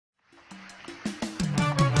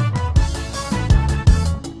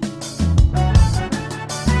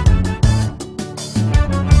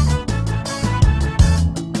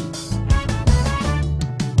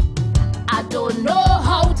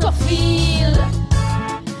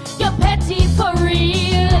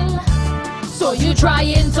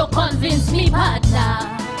trying to convince me, partner,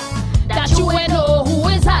 that you ain't know who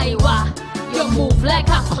is I wa. You move like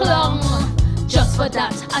a clown. Just for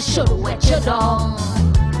that, I should wet you down.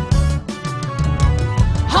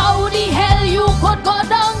 How the hell you could go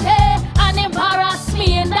down there and embarrass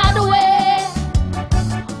me in that way?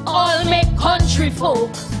 All make country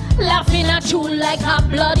folk laughing at you like a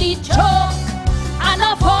bloody joke. And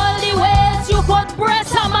of all the ways you could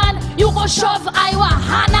press a man, you could shove Iowa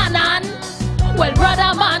hananan. Well,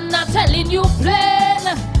 brother man, I'm telling you plain,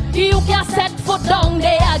 you can't set foot down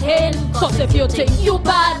there again. Cause if you think you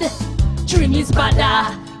bad, Trini's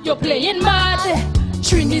badder. You're playing mad,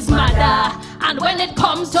 Trini's madder. And when it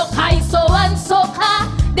comes to Calypso and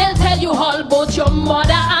soca, they'll tell you all about your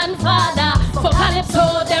mother and father. For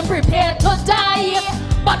Calypso, them prepare to die,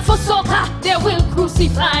 but for soca, they will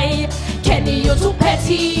crucify. Kenny, you're too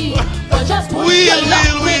petty. You just put your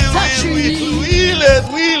luck with a tree. Wheel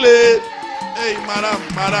it. Hey, madam,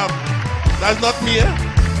 that's not me, eh?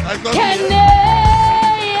 That's not Kenny. me. Eh?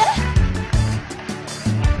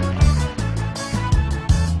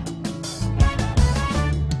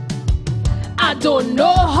 I don't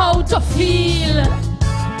know how to feel.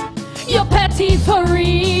 You're petty for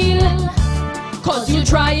real. Cause you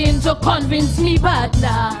trying to convince me,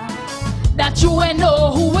 partner, that you ain't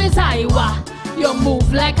know who is I wa. You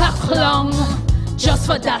move like a clown. Just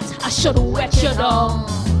for that, I should wet you down.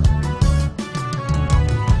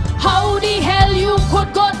 How the hell you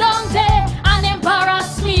could go down there and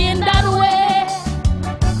embarrass me in that way?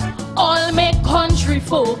 All make country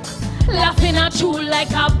folk laughing at you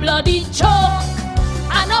like a bloody joke.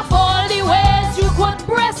 And of all the ways you could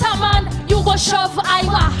press a man, you go shove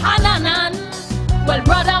Iowa hananan. Well,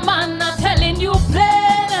 brother man, I'm telling you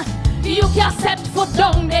plain, you can't set foot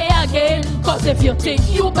down there again. Cause if you think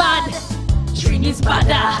you bad, Trini's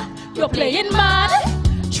badder. You're playing mad,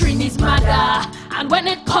 Trini's madder. And when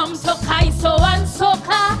it comes to Calypso and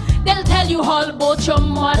soca, they'll tell you all about your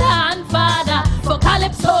mother and father. For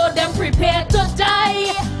Calypso, them prepare to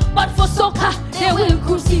die, but for soca, they will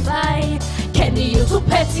crucify. Kenny, you're too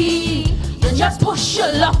petty. You just push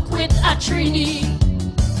your luck with a Trini.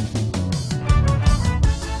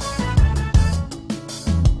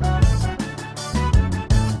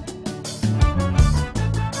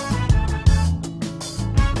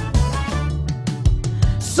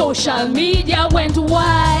 Social media went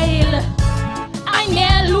wild. I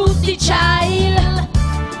near lose the child.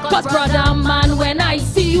 Cause brother man, when I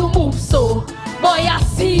see you move so, boy, I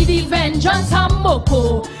see the vengeance and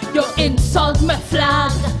moko. You insult my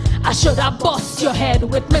flag, I should have bust your head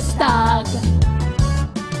with my stag.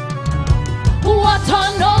 What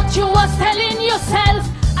on earth you was telling yourself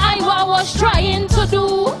I was trying to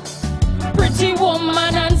do? Pretty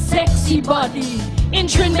woman and sexy body in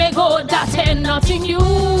Trinbago, that ain't nothing new.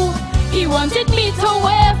 He wanted me to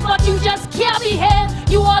wave, but you just can't behave.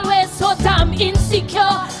 You always so damn insecure.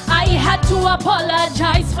 I had to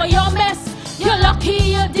apologize for your mess. You're lucky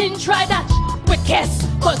you didn't try that with kiss.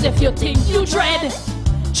 Cause if you think you dread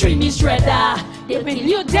Trini's dreader, they will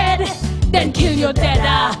you dead, then kill you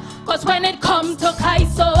deader. Cause when it comes to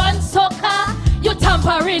Calypso and soca, you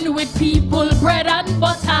tampering with people, bread and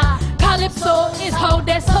butter. Calypso is how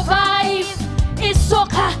they survive. It's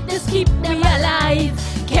soca, just keep me alive.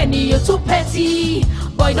 Kenny, you're too petty.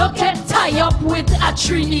 Boy, don't get tied up with a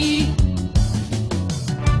Trini.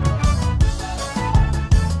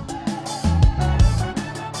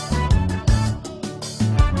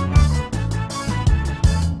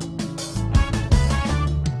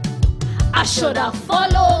 I should have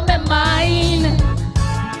followed my mind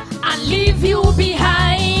and leave you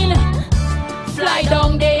behind. Fly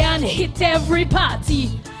down there and hit every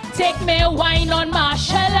party. Take me wine on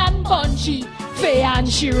Marshall and Bunchy. Faye and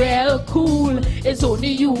she real cool. It's only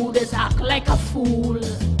you that act like a fool.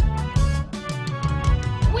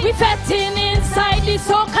 We fetting inside the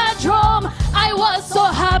soca drum. I was so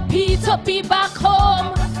happy to be back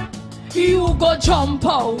home. You go jump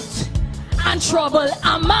out and trouble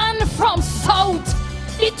a man from south.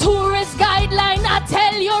 The tourist guideline I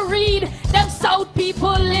tell you read. Them south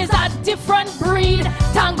people is a different breed.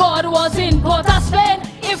 Thank God was in Port of Spain.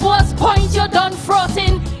 If was point you done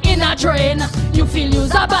frotting in a drain. You feel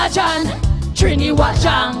you's a bajan, Trini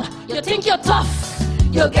Wajang. You think you're tough,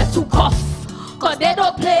 you'll get too cough. Cause they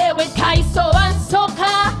don't play with Calypso and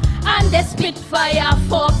soca, and they spit fire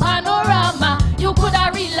for panorama. You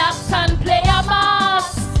coulda relax and play a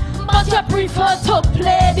mass, but you prefer to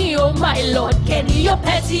play the oh my lord Kenny, you're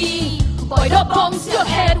petty. Boy, don't bounce your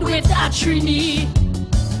head with a Trini.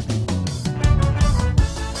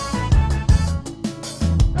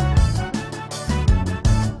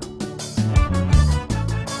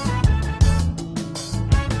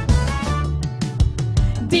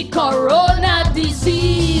 the corona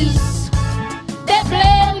disease. They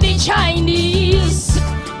blame the Chinese,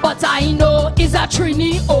 but I know it's a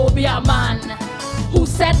Trini Obia man who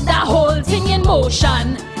set the whole thing in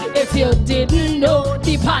motion. If you didn't know,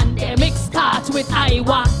 the pandemic starts with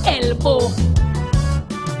Iowa elbow.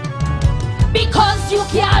 Because you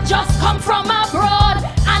can't just come from abroad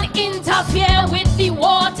and interfere with the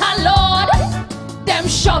water lord. Them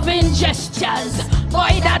shoving gestures,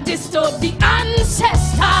 boy, that disturb the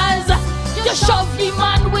ancestors. You shove the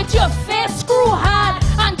man with your face screw hard,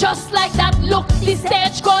 and just like that, look, the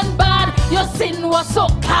stage gone bad. Your sin was so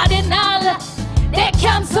cardinal, they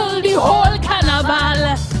cancel the whole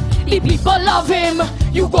carnival. The people love him,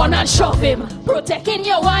 you gonna shove him. Protecting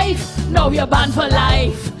your wife, now you're banned for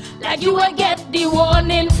life. Like you will get the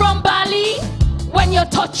warning from Bali. When you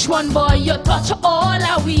touch one boy, you touch all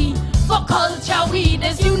are we. For culture we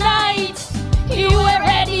disunite. You were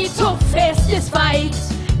ready to face this fight.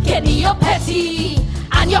 Kenny, you're petty,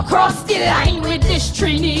 and you cross the line with this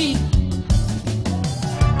Trini.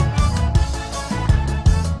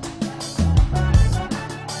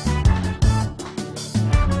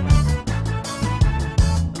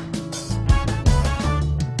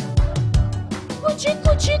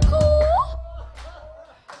 Chiku chiku.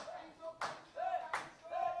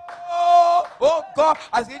 Oh God,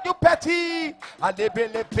 I see you petty. And they be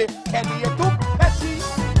Kenny, you too petty.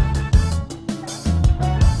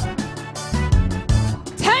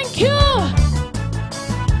 Thank you.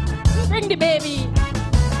 Bring the baby.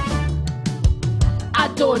 I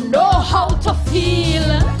don't know how to feel.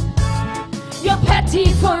 You're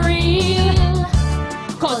petty for real.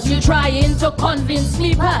 Cause you're trying to convince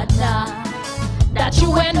me, partner, that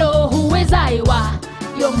you ain't know who is Iowa.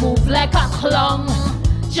 You move like a clown.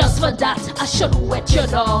 Just for that, I should wet you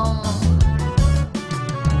down.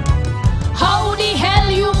 How the hell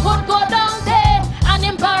you could go down there and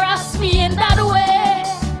embarrass me in that way?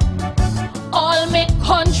 All me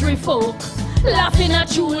country folk laughing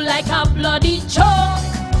at you like a bloody joke.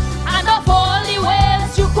 And of all the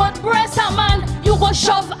ways you could brace a man, you go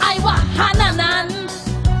shove Iowa hananan.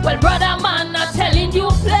 Well, brother man, I'm telling you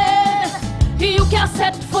play. You can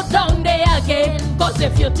set foot down there again. Cause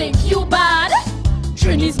if you think you bad,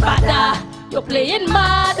 Trini's badder. You're playing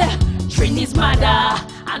mad, Trini's madder.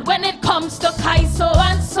 And when it comes to Calypso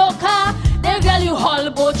and soca, they tell you all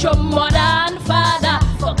about your mother and father.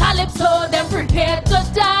 For Calypso, them prepared to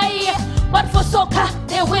die, but for soca,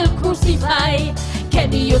 they will crucify.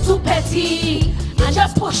 Kenny, you're too petty, and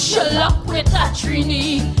just push your luck with that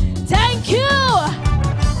Trini. Thank you!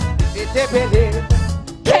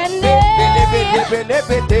 Kenny!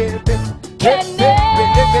 Kenny!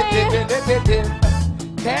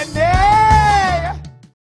 Kenny!